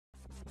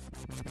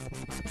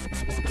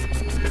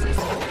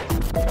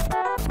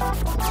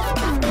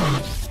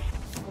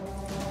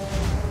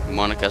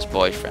Monica's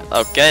boyfriend.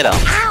 Oké dan.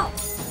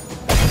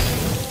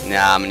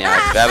 Ja, maar niet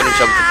uit. We hebben hem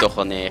zo meteen toch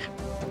wel neer.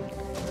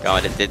 Ja,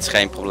 maar dit is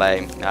geen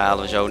probleem. Nou,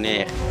 halen we zo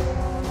neer.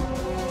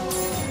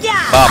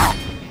 Bam.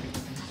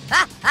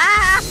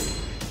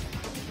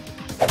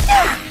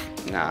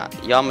 Nou,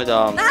 jammer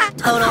dan.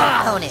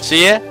 Zie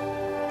je?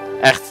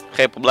 Echt,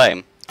 geen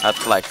probleem. Hij had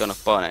gelijk gewoon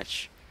nog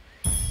ponage.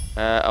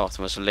 Oh, wacht,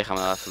 we zijn lichaam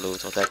laten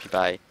looten. Wat heb je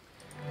bij?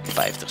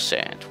 50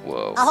 cent.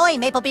 Wow. Ahoy,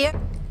 Maplebeer.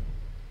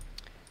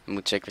 We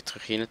moeten zeker weer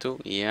terug hier naartoe.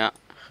 Ja,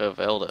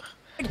 geweldig.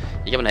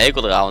 Ik heb een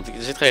hekel eraan, want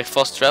er zit geen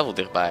fast travel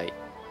dichtbij.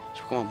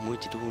 Dus kom maar,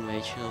 moeite doen,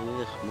 weet je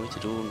wel. Moeite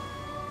doen.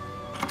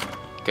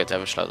 Kut, hebben we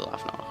een sleutel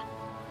af nodig.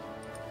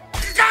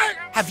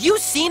 Have you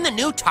seen the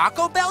new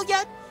Taco Bell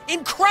yet?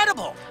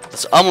 Incredible! Dat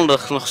is allemaal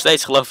nog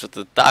steeds geloof dat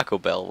het Taco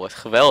Bell wordt.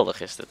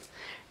 Geweldig is het.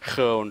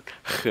 Gewoon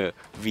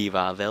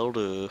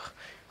geweldig.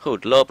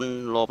 Goed,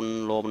 lopen.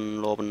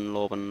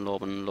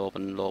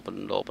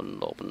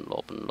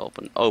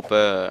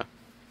 Open.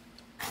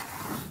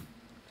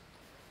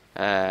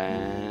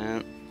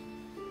 En...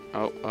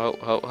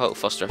 Oh,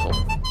 fast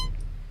travel.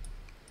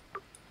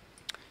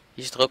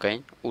 Hier zit er ook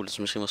een. Oeh, dat is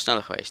misschien wel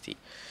sneller geweest die.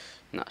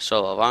 Nou,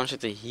 zo wel. Waarom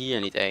zit er hier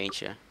niet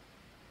eentje?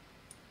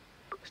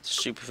 Er zitten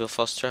super veel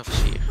fast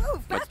travels hier.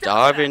 Maar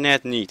daar weer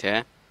net niet,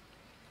 hè?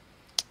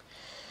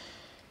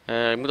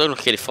 Ik moet ook nog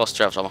een keer die fast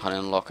travels allemaal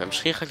gaan unlocken.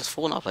 Misschien ga ik dat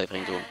volgende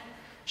aflevering doen.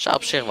 Zou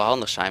op zich wel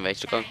handig zijn,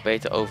 weet je. Dan kan ik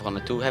beter overal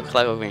naartoe. Heb ik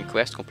gelijk ook weer een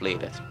quest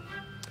completed.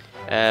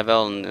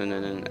 Wel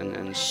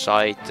een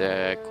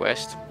side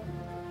quest.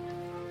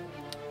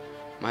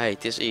 Maar hey,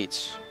 het is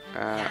iets.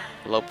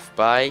 Loop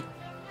voorbij.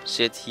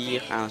 Zit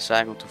hier aan de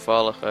zijkant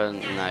toevallig een...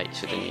 Nee,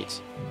 zit er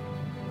niet.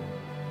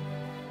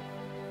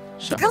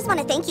 Zo. The girls want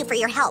to thank you for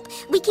your help.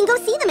 We can go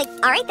see them.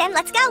 Alright then,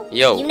 let's go.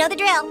 Yo. You know the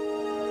drill.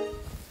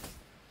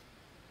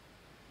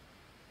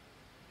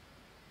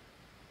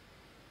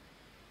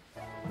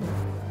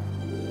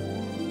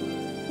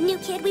 New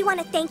kid, we want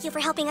to thank you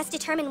for helping us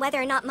determine whether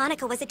or not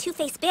Monica was a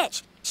two-faced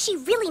bitch. She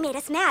really made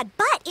us mad,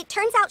 but it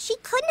turns out she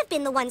couldn't have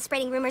been the one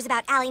spreading rumors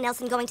about Allie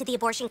Nelson going to the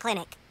abortion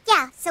clinic.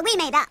 Yeah, so we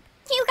made up.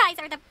 You guys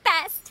are the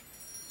best.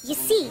 You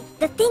see,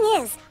 the thing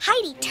is,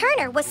 Heidi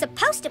Turner was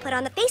supposed to put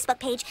on the Facebook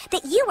page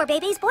that you were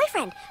Bebe's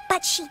boyfriend,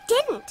 but she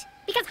didn't.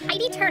 Because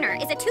Heidi Turner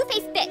is a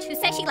two-faced bitch who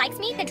says she likes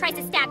me, then tries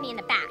to stab me in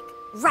the back.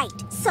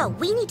 Right, so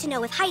we need to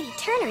know if Heidi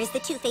Turner is the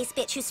two-faced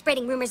bitch who's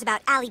spreading rumors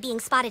about Allie being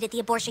spotted at the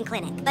abortion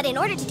clinic. But in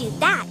order to do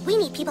that, we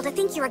need people to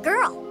think you're a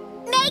girl.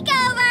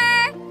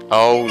 Makeover!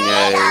 Oh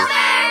nee.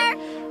 Makeover!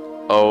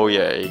 Oh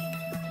jee.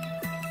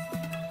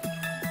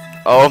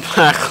 Oh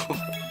mijn god.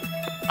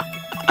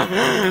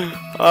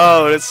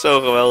 Oh, dit is zo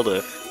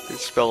geweldig.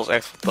 Dit spel is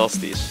echt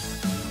fantastisch.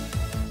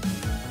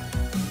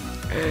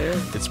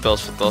 Dit spel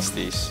is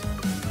fantastisch.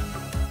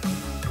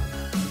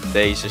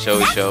 Deze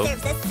sowieso. That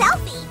serves a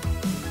selfie.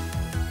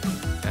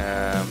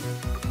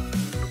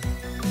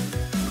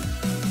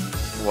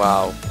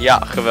 Wauw. Ja,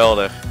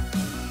 geweldig.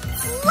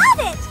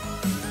 Love it!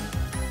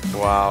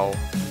 Wauw.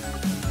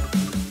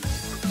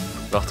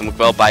 Wacht, dan moet ik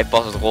wel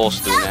bijpassen het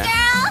roze doen, hè.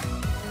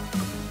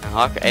 Een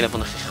hakken, een van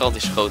de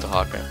gigantisch grote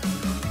hakken.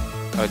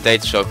 Oh,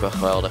 deze is ook wel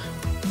geweldig.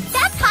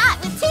 That's hot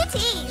with two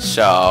T's.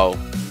 Zo.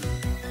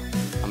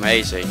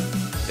 Amazing.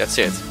 That's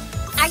it.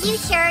 Are you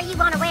sure you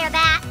want to wear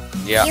that?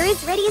 Ja. You're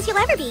as ready as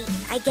you'll ever be,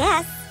 I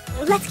guess.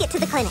 Let's get to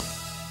the clinic.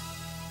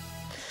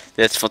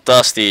 Dit is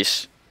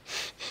fantastisch.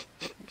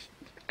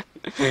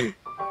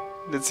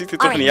 Dit ziet er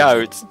toch niet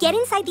uit. Get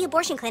inside the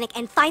abortion clinic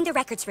and find the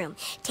records room.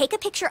 Take a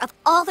picture of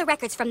all the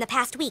records from the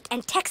past week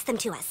and text them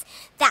to us.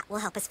 That will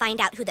help us find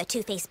out who the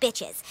two-faced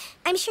bitch is.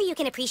 I'm sure you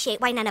can appreciate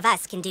why none of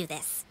us can do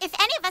this. If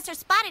any of us are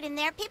spotted in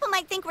there, people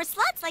might think we're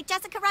sluts like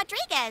Jessica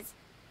Rodriguez.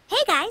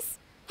 Hey, guys.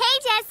 Hey,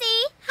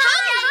 Jessie!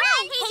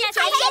 Hi! Hey,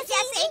 Jessie! Hey,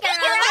 Jessie! Hey,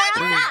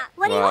 girl!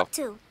 What are you Wow. up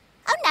to?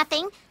 Oh,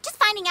 nothing. Just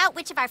finding out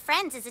which of our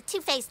friends is a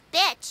two-faced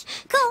bitch.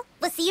 Cool.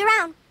 We'll see you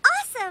around.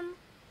 Awesome.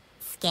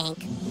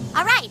 Skank.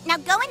 All right, now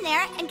go in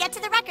there and get to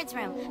the records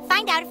room.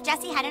 Find out if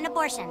Jessie had an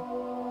abortion.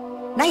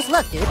 Nice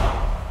look, dude.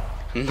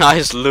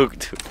 Nice look,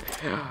 dude.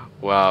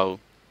 Wow.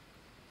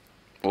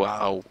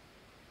 Wow.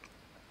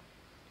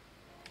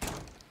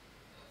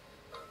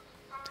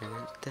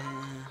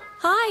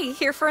 Hi,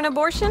 here for an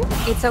abortion?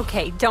 It's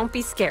okay, don't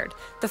be scared.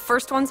 The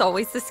first one's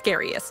always the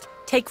scariest.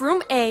 Take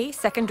room A,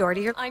 second door to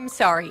your... I'm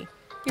sorry.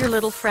 Your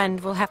little friend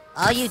will have...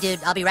 Oh, you,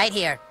 dude. I'll be right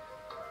here.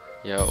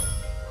 Yo.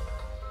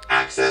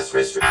 Access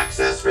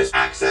restricted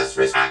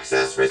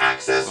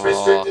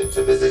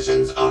to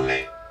physicians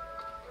only.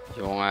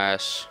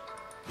 Jongens.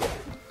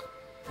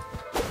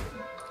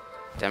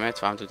 Dammit,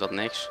 waarom doet dat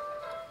niks?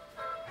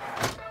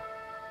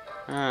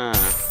 Ah.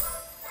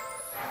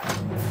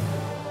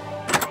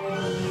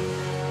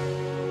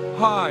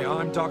 Hi,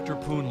 I'm Dr.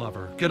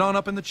 Poonlover. Get on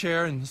up in the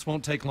chair and this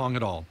won't take long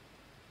at all.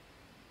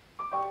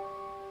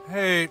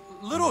 Hey,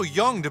 little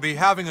young to be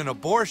having an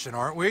abortion,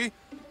 aren't we?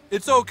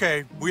 It's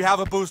okay, we have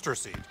a booster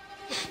seat.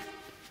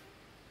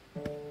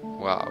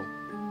 Wauw.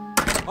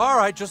 All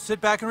right, just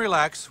sit back and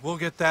relax. We'll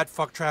get that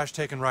fuck trash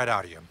taken right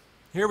out of you.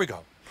 Here we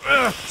go.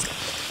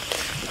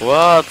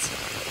 Wat?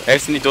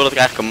 Heeft hij niet door dat ik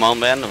eigenlijk een man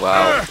ben?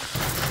 Wauw.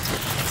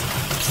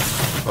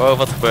 Oh,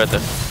 wat gebeurt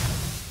er?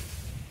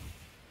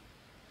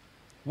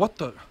 What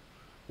the?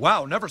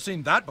 Wow, never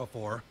seen that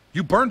before.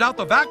 You burned out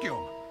the vacuum.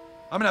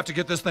 I'm gonna have to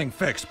get this thing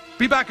fixed.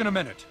 Be back in a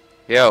minute.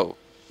 Yo.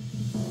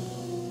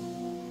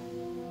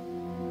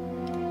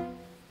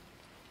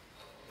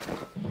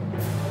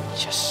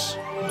 Yes.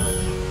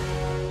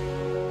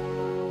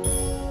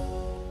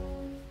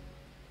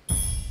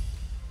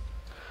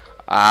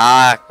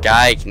 Ah,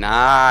 kijk,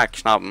 nou, ik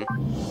snap hem.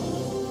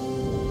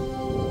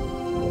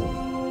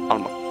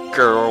 Allemaal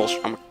girls,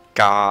 oh my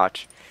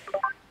god.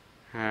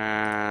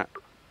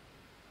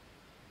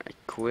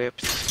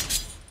 Equipped.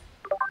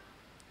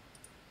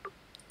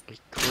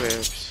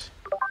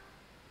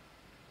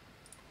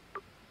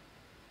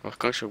 Wat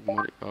kan ik zo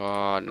mooi?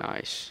 Oh,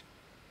 nice.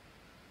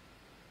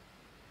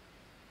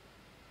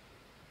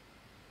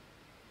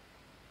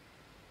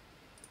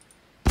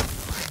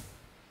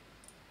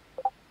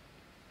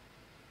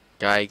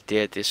 Kijk,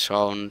 dit is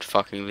gewoon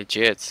fucking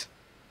legit.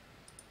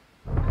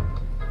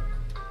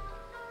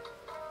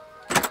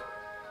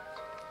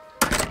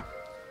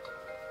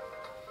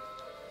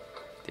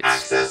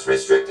 Access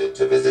restricted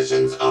to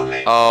physicians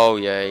only. Oh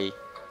jee.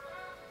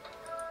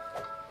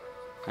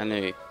 En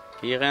nu?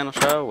 Hierin of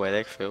zo?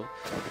 Weet ik veel.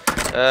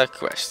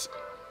 Quest.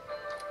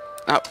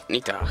 Nou,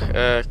 niet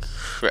daar.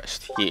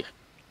 Quest. Hier.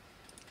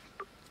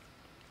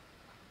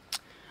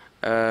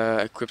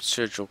 Equipped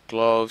surgical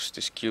gloves.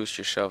 Excuse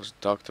yourself as a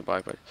doctor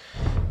by.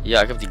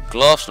 Ja, ik heb die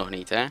gloves nog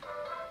niet, hè.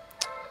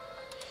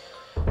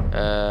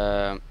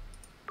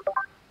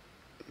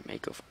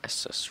 Make of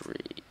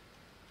accessory.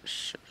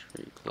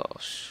 Surgery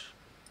gloves.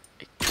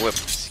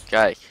 Equipped.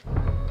 Kijk.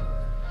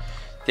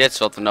 Dit is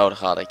wat we nodig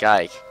hadden.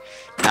 Kijk.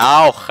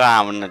 Nou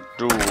gaan we het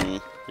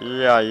doen.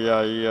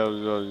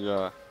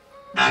 Ja.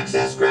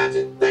 Access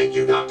granted. Thank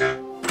you, doctor.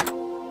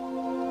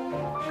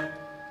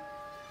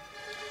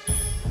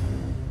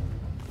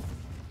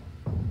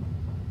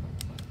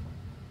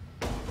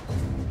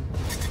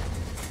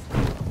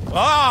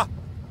 Ah!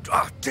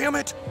 Damn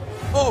it!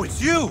 Oh, it's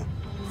you!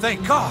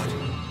 Thank God!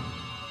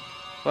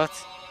 What?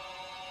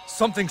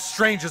 Something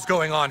strange is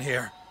going on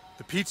here.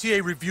 The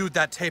PTA reviewed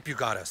that tape you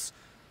got us.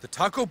 The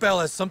Taco Bell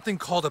has something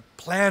called a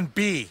Plan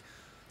B.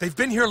 They've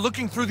been here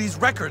looking through these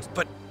records,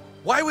 but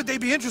why would they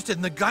be interested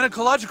in the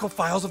gynecological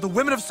files of the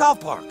women of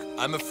South Park?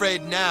 I'm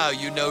afraid now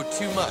you know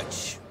too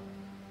much.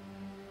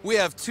 We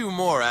have two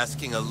more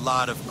asking a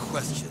lot of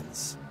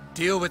questions.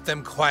 Deal with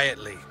them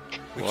quietly.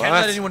 We What? can't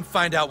let anyone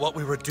find out what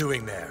we were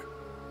doing there.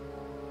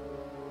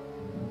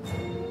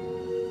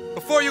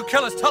 Before you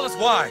kill us, tell us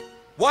why.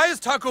 Why is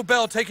Taco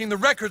Bell taking the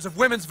records of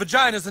women's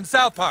vaginas in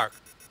South Park?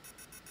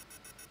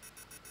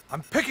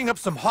 I'm picking up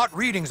some hot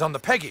readings on the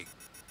Peggy.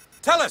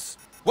 Tell us,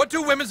 what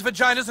do women's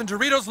vaginas and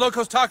Doritos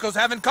Locos Tacos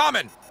have in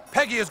common?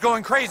 Peggy is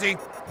going crazy.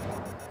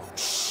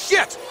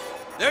 Shit!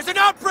 There's an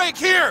outbreak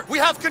here! We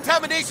have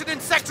contamination in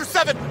Sector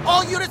 7!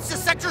 All units to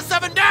Sector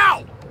 7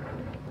 now!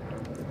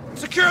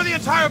 Secure the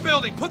entire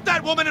building. Put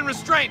that woman in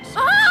restraints.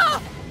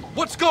 Ah!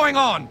 What's going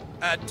on?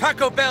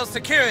 Taco Bell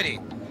security.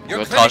 Your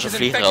wil clinic trouwens is een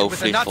vlieger infected with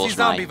the overvliegen, Nazi volgens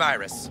zombie mij.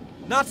 virus.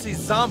 Nazi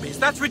zombies?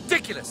 That's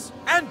ridiculous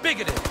and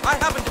bigoted. I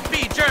happen to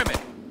be German.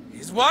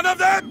 He's one of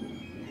them.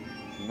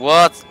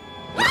 What?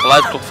 De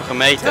geluidsklok van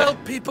gemeten. Tell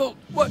people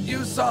what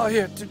you saw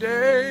here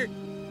today.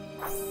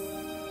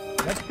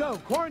 Let's go.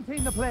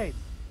 Quarantine the place.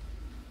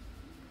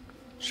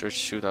 Search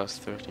shootouts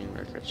 13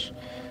 records.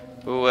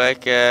 Hoe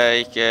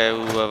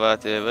kijken,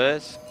 wat?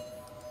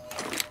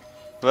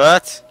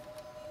 Wat?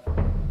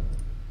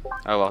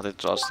 Oh wacht,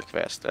 dit was de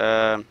quest.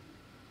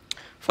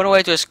 Find a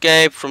way to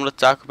escape from the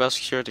Taco Bell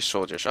security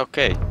soldiers.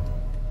 Oké.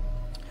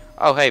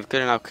 Oh hey, we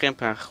kunnen nou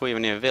krimpen en groeien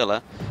wanneer we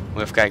willen.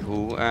 Moet even kijken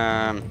hoe.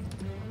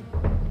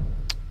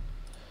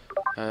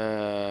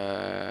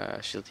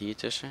 Zit hier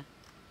tussen?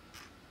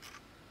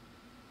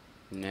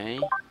 Nee.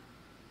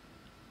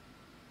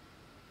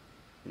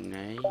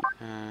 Nee.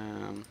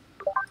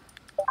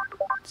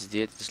 Het is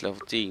dit, het is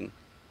level 10.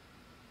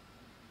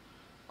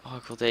 Oh,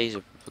 ik wil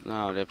deze.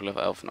 Nou, daar heb ik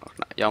level 11 nog.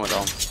 Nou, jammer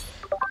dan.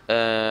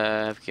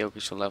 Heb ik hier ook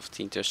iets van level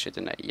 10 tussen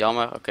zitten? Nee,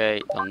 jammer. Oké,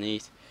 dan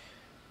niet.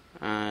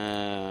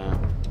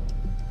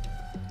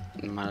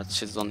 Maar dat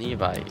zit dan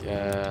hierbij.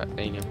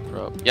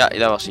 Pro. Ja,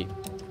 daar was hij.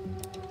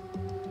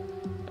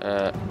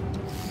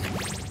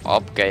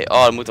 Oké,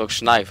 oh, dat moet ook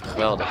snuiven.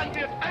 Geweldig.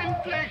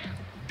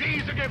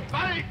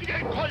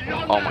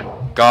 Oh my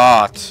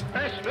god.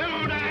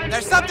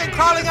 There's something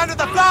crawling under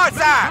the floor,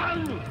 sir!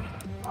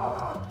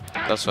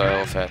 Dat is wel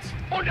heel vet.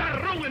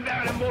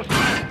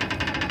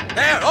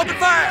 There, open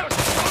fire!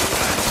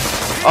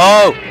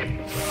 Oh!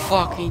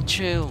 Fucking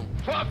chill.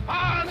 Where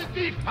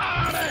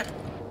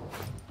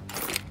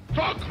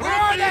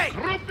are they?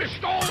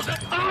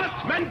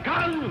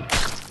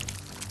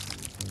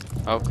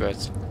 Oh,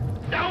 kut.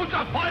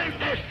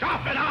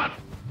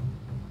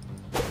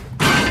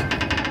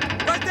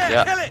 Right there,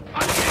 Ja. kill it!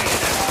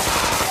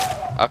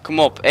 Ah, kom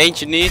op.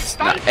 Eentje niet.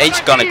 Nou,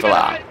 eentje kan ik wel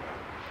aan.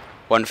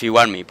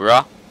 1v1 me,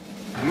 bro.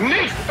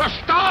 Nicht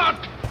verstaat!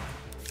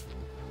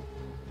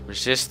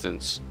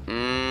 Resistance.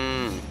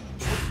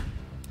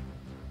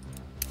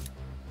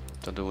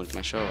 Dan doen we het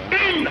maar zo, hè.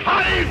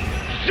 Inhalt!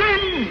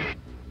 Zin!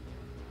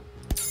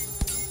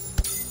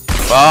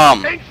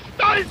 Bam! In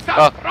stolzer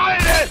Oh.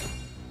 Freude!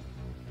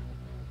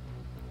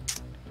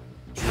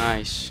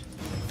 Nice.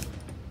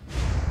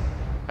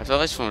 Hij heeft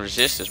wel iets van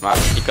resistance, maar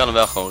je kan hem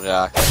wel gewoon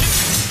raken.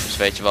 Dus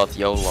weet je wat,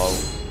 YOLO.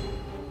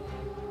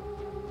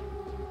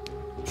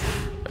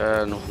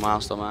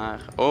 Nogmaals dan maar.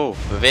 Oh,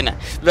 we winnen.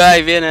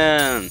 Wij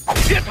winnen!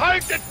 Wir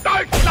halten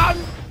Deutschland!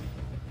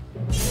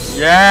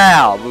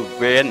 Ja, we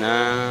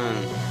winnen!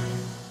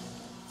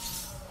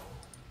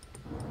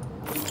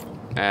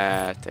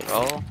 Take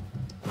all.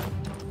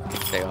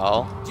 Take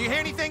all. Do you hear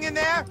anything in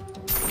there?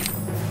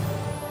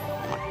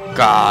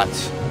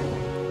 God.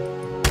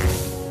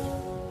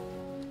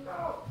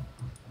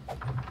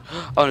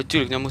 Oh,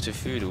 natuurlijk, dan moeten we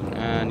vuur doen.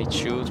 Niet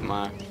shoot,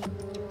 maar...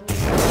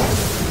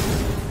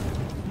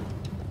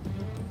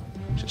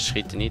 Ze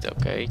schieten niet,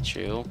 oké,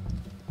 chill.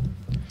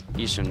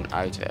 Hier is een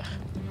uitweg.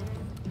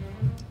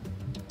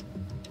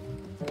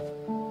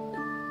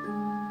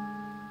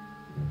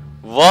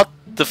 What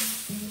the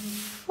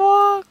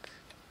fuck?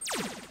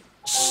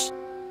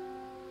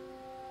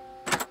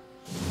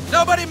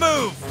 Nobody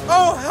move!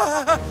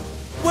 Oh,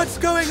 what's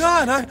going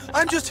on?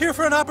 I'm just here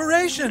for an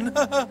operation.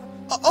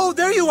 Oh,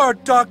 there you are,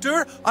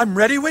 Doctor. I'm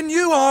ready when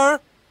you are.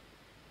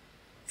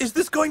 Is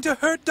this going to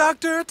hurt,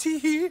 Doctor?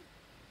 Teehee?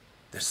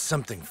 There's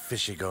something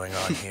fishy going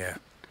on here.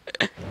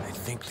 I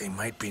think they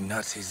might be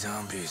Nazi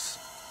zombies.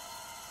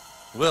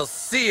 We'll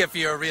see if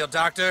you're a real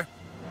doctor.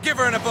 Give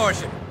her an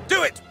abortion.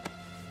 Do it!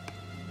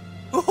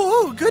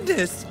 Oh,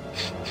 goodness.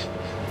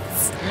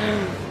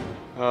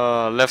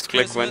 Left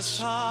click wins.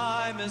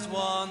 Time is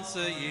once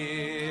a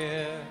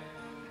year.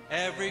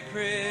 Every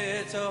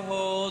critter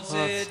holds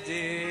it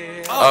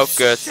dear. Oh,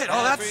 good. Shit,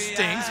 oh, that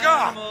stinks.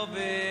 Animal,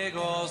 big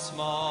or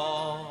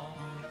small.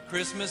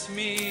 Christmas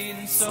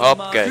means so Hop,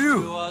 much okay.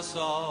 to us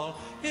all.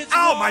 It's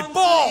Ow, my once a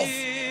balls!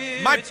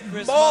 year, My it's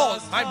Christmas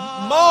balls! My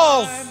time.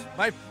 malls!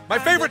 My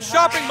favorite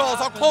shopping malls.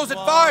 I'll close at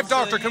 5,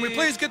 Doctor. Can we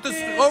please get this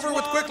over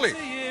with quickly?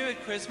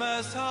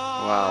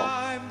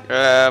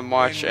 Wow.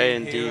 March A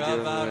and D.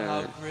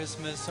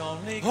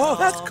 Oh,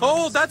 that's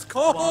cold. That's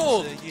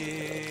cold.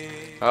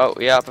 Oh,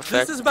 yeah,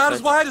 perfect. This is about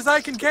as wide as I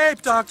can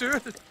gape,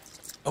 Doctor.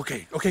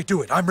 Okay,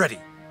 do it. I'm ready.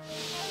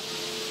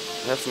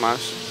 Left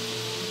mouse.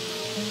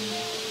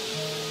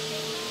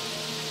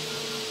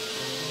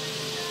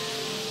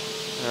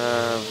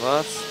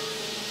 Wat?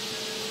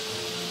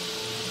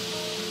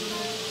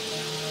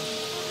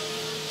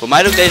 Voor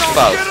mij doe ik deze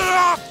fout. Get it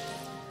off!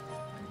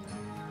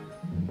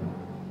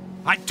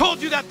 I told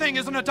you that thing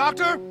isn't a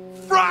doctor!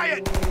 Fry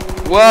it!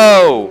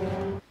 Wow!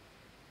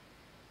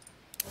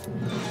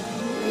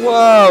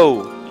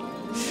 Wow!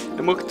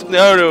 Dan moet ik het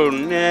opnieuw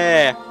doen.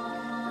 Nee.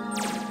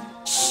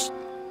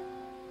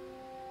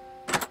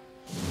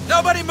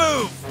 Nobody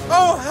move!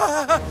 Oh,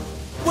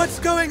 what's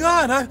going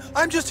on?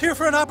 I'm just here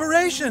for an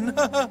operation.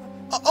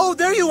 Oh,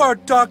 there you are,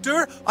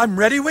 Doctor. I'm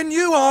ready when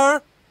you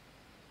are.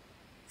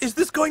 Is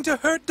this going to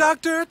hurt,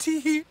 Doctor?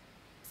 Teehee?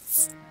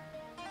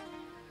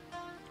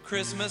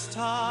 Christmas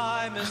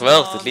time is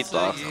Geweldig, dit lied op de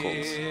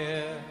achtergrond.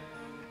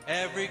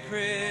 Every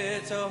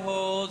critter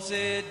holds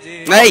it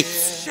dear. Nee!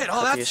 Shit,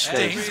 oh, that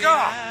stinks.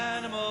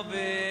 Animal,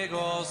 big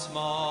or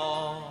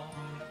small.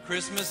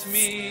 Christmas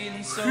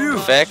means so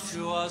Perfect. much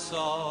to us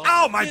all.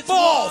 Ow, my It's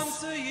balls!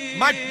 once a year,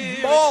 My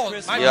it's balls!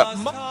 Christmas Yeah.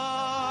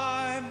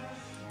 time,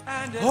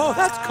 and it's Oh,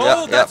 that's time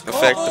cold. Yeah, That's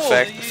perfect, cold.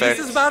 perfect, perfect.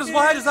 This is about as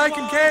wide as I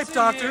can gape,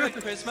 Doctor.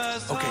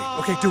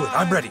 Okay, do it.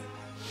 I'm ready.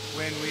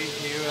 When we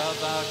hear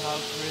about how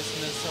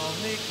Christmas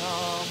only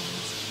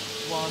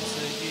comes once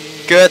a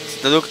year.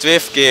 Kut, dan doe ik het weer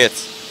verkeerd.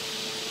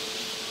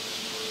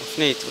 Of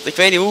niet? Want ik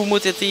weet niet, hoe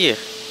moet dit hier?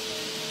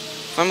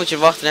 Waar moet je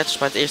wachten net als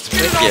bij het eerste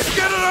prikje? Get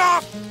it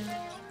off!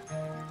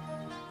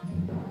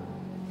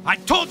 I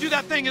told you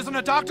that thing isn't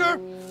a doctor!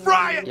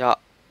 Fry it! Ja,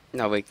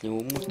 nou weet ik niet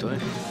hoe het moet hoor.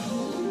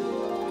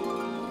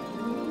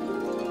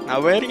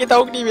 Nou weet ik het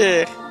ook niet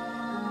meer.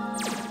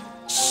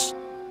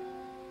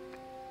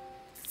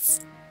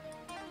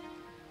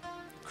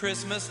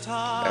 Christmas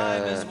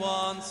time is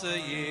once a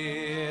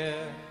year.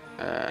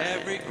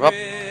 Every Wap.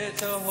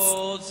 critter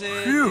holds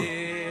it Phew.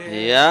 dear.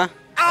 Ja,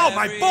 Ow,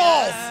 my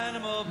balls!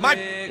 Animal, My-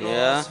 big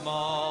Yeah. or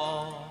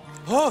small.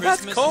 Oh,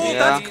 that's cold.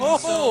 Yeah. That's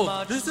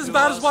cold. This is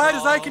about as wide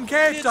as I can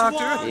gape,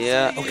 Doctor.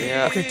 ja,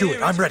 ja. Okay, do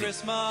it. I'm ready.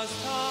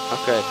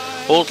 Oké.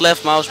 Hold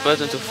left mouse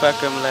button to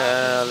vacuum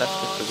left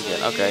click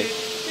again. Oké.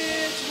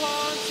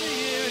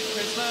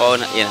 Gewoon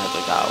in het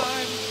druk houden.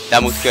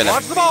 Dat moet kunnen.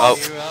 Watch the ball. Oh.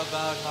 Hear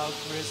about how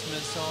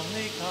Christmas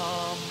only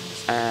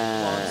comes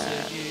once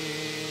a year.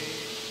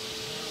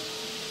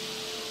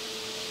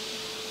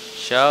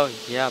 Zo,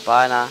 ja,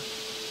 bijna.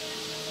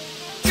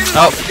 Get it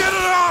Oh. off! Get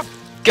it off!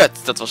 Kut,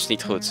 dat was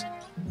niet goed.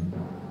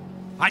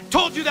 I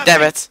told you that Damn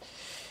thing... it.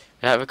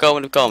 Ja, we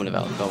komen er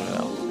wel.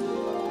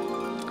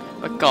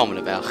 We komen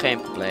er wel,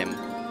 geen probleem.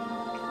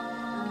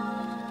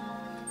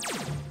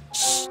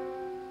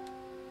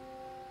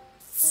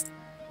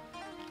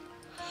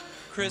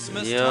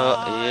 Christmas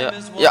Ja, time ja,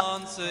 is ja.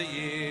 once a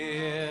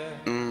year.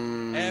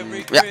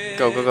 Ja,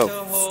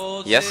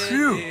 go. Yes.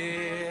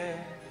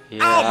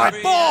 Ow,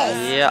 my balls!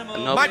 Ja,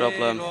 no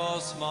problem.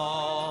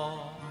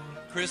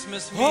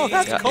 Oh,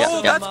 that's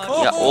cold, yeah. that's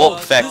cold. Yeah, oh,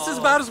 perfect. This is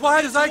about as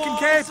wide as I can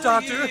cape,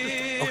 Doctor.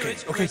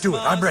 Okay, do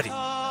it. I'm ready.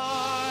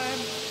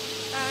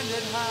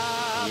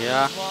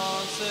 Ja.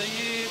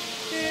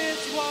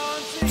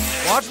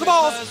 Watch the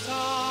balls.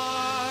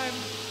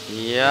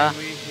 Ja.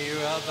 We hear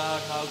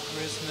about how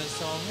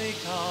Christmas only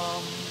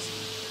comes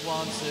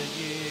once a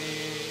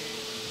year.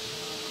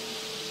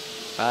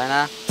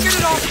 Bijna. Get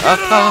it off! Get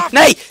it off!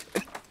 Nee!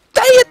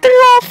 Dang het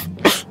eraf!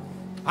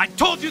 I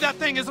told you that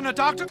thing isn't a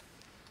doctor!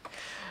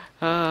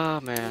 Ah,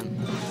 man.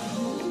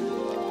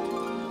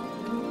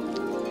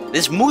 Dit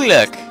is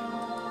moeilijk.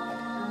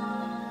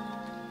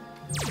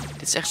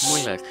 Dit is echt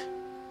moeilijk.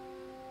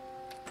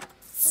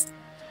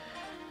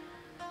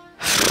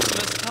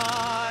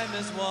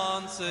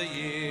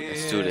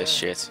 Let's do this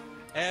shit.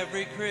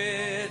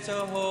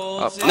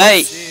 Oh,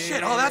 nee!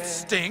 Shit, oh, that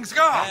stinks.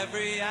 Go!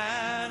 Every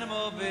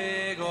animal,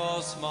 big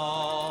or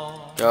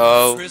small.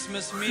 Go.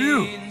 Christmas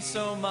means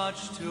so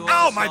much to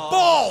Ow, us my all.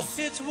 balls!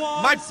 It's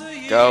once a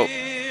year. Go.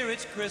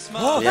 It's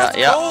Christmas. Oh, Yeah, that's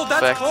yeah, cold, that's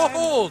perfect.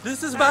 cold.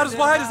 This is about as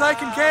wide as I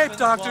can cape,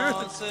 Doctor.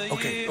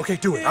 Okay,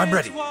 do it. I'm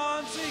ready.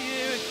 Once a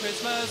year at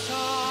Christmas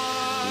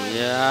time.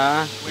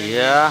 Ja,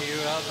 ja. Hear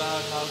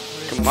about how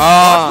Christmas Come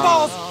Watch the on.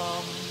 balls.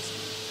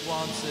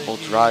 once a Hold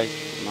year. right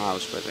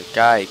mouse button.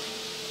 Kijk.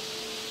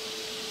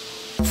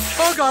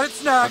 Oh god, it's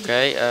snagged.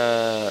 Oké,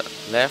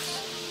 left.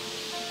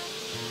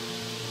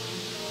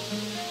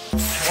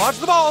 Watch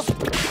the balls.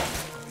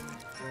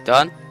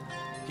 Done.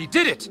 He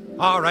did it!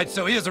 Alright,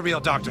 so he is a real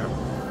doctor.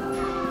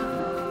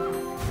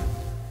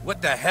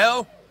 What the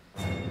hell?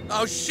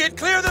 Oh shit,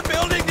 clear the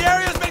building. The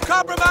area's been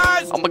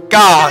compromised. Oh my Get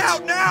god!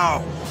 out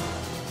now.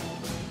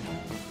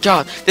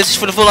 God, dit is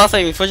voor de volle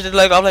aflevering. Vond je dit een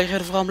leuke aflevering? Geef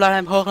er vooral een blauw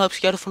duim omhoog en hoop ik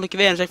jou de volgende keer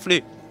weer. En dan zeg ik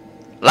voor nu.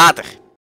 Later.